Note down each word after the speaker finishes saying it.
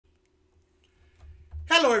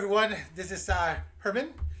Hello everyone, this is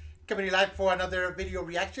Herman coming to you live for another video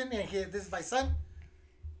reaction, and here this is my son.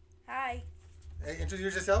 Hi,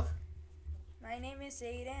 Introduce yourself. my name is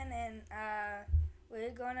Aiden, and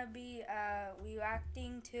we're gonna be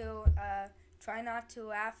reacting to Try Not to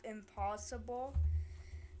Laugh Impossible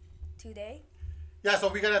today. Yeah, so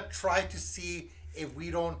we're gonna try to see if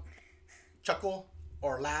we don't chuckle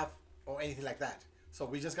or laugh or anything like that. So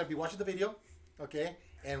we're just gonna be watching the video, okay,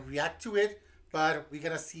 and react to it, but we're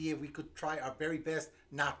gonna see if we could try our very best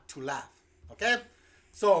not to laugh, okay?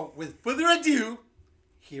 So with further ado,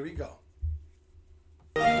 here we go.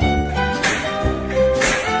 Look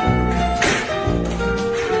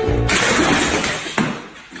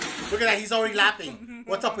at that, he's already laughing.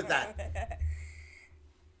 What's up with that?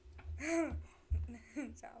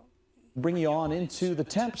 Bring you on into the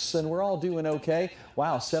temps, and we're all doing okay.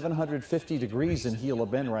 Wow, 750 degrees in Gila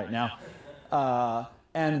Bend right now.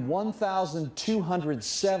 And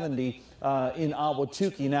 1,270 in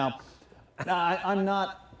Ahwatukee. Now, I'm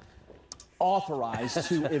not authorized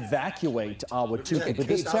to evacuate Ahwatukee, but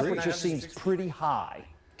this temperature seems pretty high.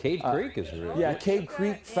 Cave Creek is really Yeah, Cave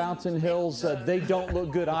Creek, Fountain Hills, they don't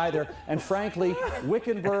look good either. And frankly,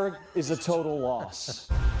 Wickenburg is a total loss.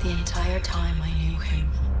 The entire time I knew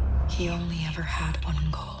him, he only ever had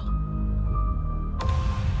one goal.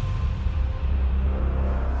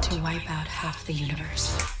 To wipe out half the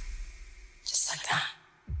universe. Just like that.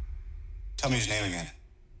 Tell me his name again.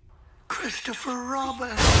 Christopher Robin.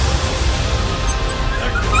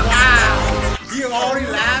 Wow! You already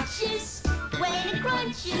laughed? When it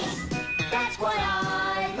crunches, that's what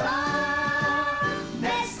I love.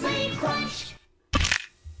 Nestle Crunch.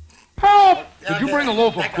 Help! Did you bring a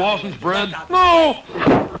loaf of Clausen's bread? No!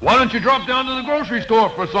 Why don't you drop down to the grocery store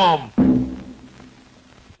for some?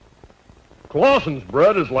 Clausen's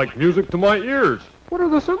bread is like music to my ears. What are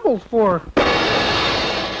the symbols for?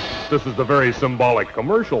 This is the very symbolic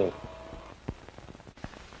commercial.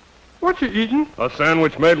 What you eating? A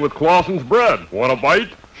sandwich made with Clausen's bread. Want a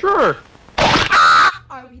bite? Sure.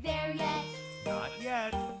 Are we there yet? Not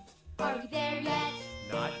yet. Are we there yet?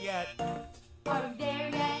 Not yet. Are we there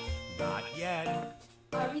yet? Not yet.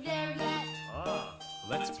 Are we there yet?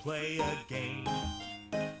 Let's play a game.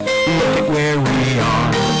 Look at where we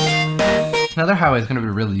are. Another highway is going to be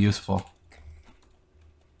really useful.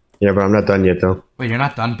 Yeah, but I'm not done yet, though. Wait, you're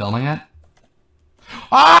not done building it?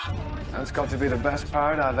 Ah! That's got to be the best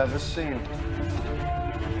part I've ever seen.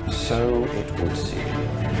 So it would seem.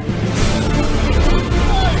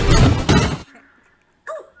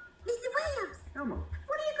 Oh, Mr. Williams. Elmo,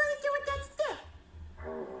 What are you going to do with that stick?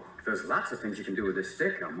 there's lots of things you can do with this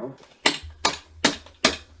stick, Elmo.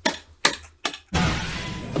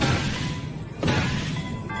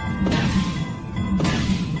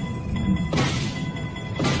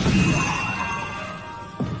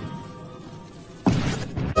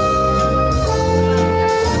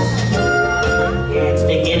 It's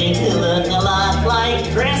beginning to look a lot like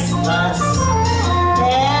Christmas.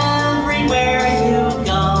 Everywhere you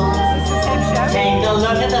go. Take a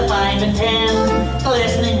look at the 5 and 10,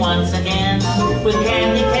 glistening once again with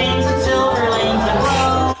candy canes and silver lanes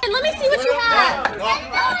aglow. And let me see what you have. No!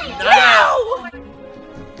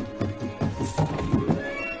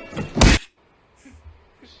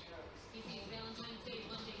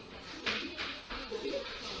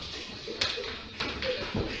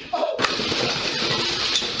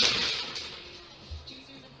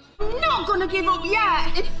 I'm not gonna give up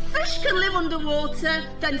yet. If fish can live underwater,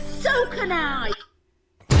 then so can I.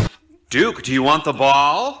 Duke, do you want the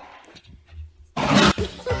ball?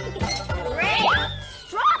 Great.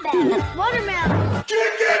 Strawberry. Watermelon.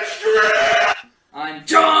 I'm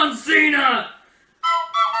John Cena!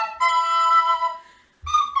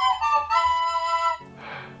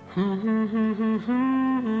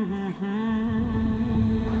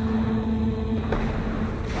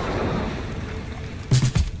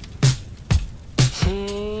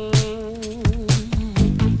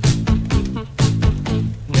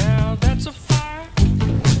 Now that's a fire.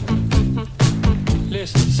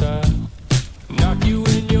 Listen, son. Knock you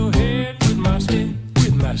in your head with my stick,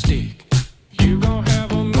 with my stick. You gon'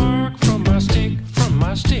 have a mark from my stick, from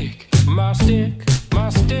my stick, my stick, my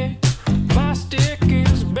stick. My stick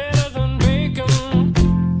is better than bacon.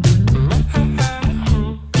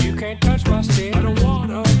 You can't touch my stick. I don't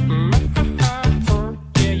wanna.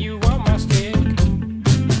 Yeah, you want my stick.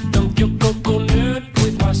 Dump your coconut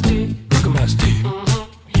with my stick. Look at my stick.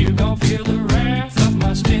 You gon' feel the wrath of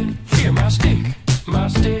my stick. Fear my stick, my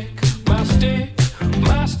stick, my stick.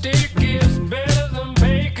 My stick is better than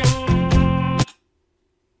bacon.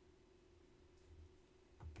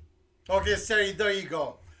 Okay, Sari, there you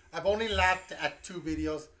go. I've only laughed at 2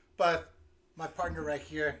 videos, but my partner right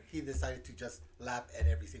here, he decided to just laugh at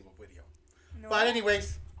every single video. No. But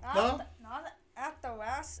anyways, Not at the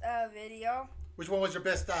last video. Which one was your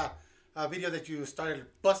best video that you started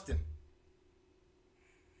busting?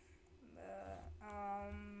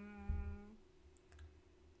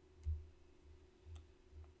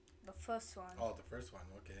 The first one. Oh, the first one.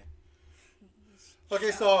 Okay.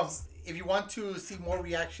 Okay, so if you want to see more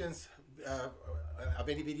reactions of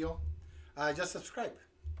any video, just subscribe.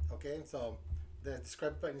 Okay, so the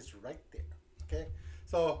subscribe button is right there. Okay,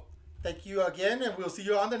 so thank you again, and we'll see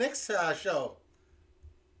you on the next show.